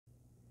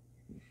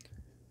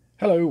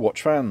Hello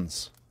watch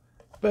fans,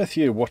 birth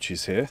year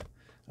watches here,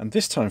 and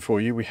this time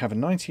for you we have a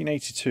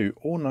 1982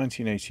 or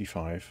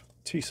 1985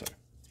 Tissot.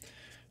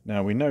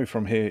 Now we know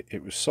from here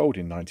it was sold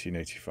in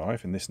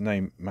 1985 and this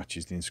name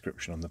matches the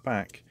inscription on the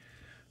back,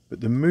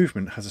 but the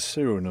movement has a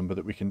serial number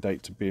that we can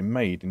date to being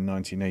made in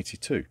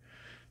 1982,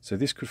 so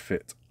this could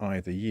fit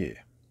either year.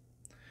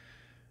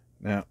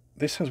 Now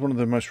this has one of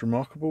the most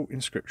remarkable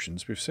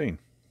inscriptions we've seen.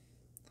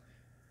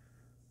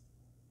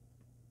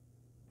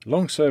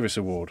 Long Service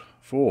Award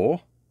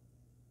for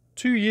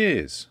 2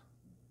 years.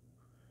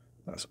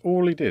 That's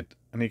all he did,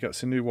 and he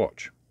gets a new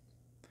watch.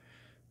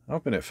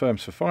 I've been at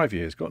firms for 5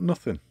 years, got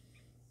nothing.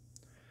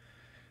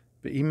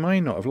 But he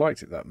may not have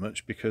liked it that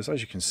much because,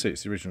 as you can see,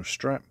 it's the original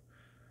strap,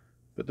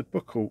 but the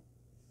buckle,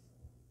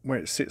 where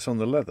it sits on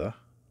the leather,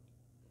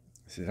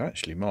 this is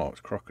actually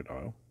marked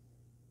crocodile,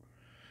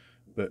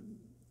 but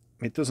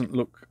it doesn't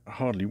look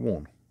hardly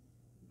worn.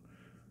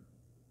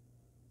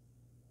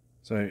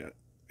 So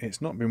it's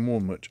not been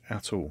worn much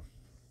at all.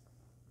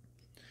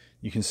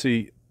 You can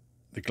see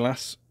the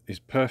glass is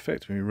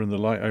perfect when you run the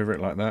light over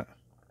it like that.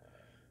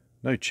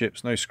 No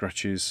chips, no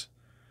scratches.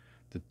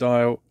 The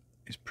dial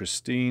is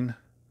pristine.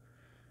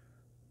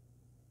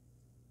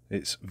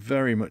 It's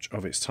very much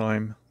of its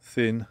time.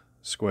 Thin,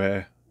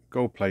 square,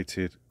 gold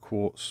plated,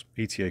 quartz,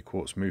 ETA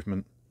quartz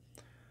movement.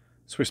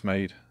 Swiss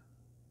made.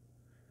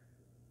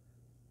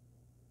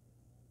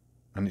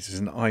 And this is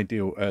an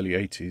ideal early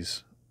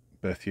 80s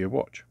birth year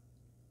watch.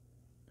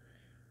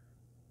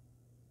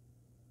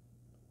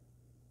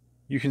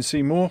 You can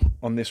see more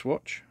on this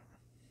watch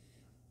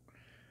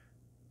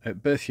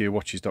at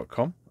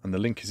birthyearwatches.com, and the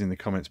link is in the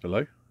comments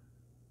below.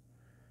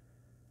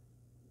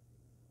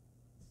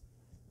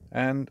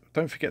 And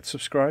don't forget to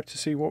subscribe to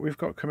see what we've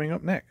got coming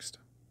up next.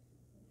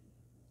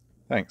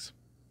 Thanks.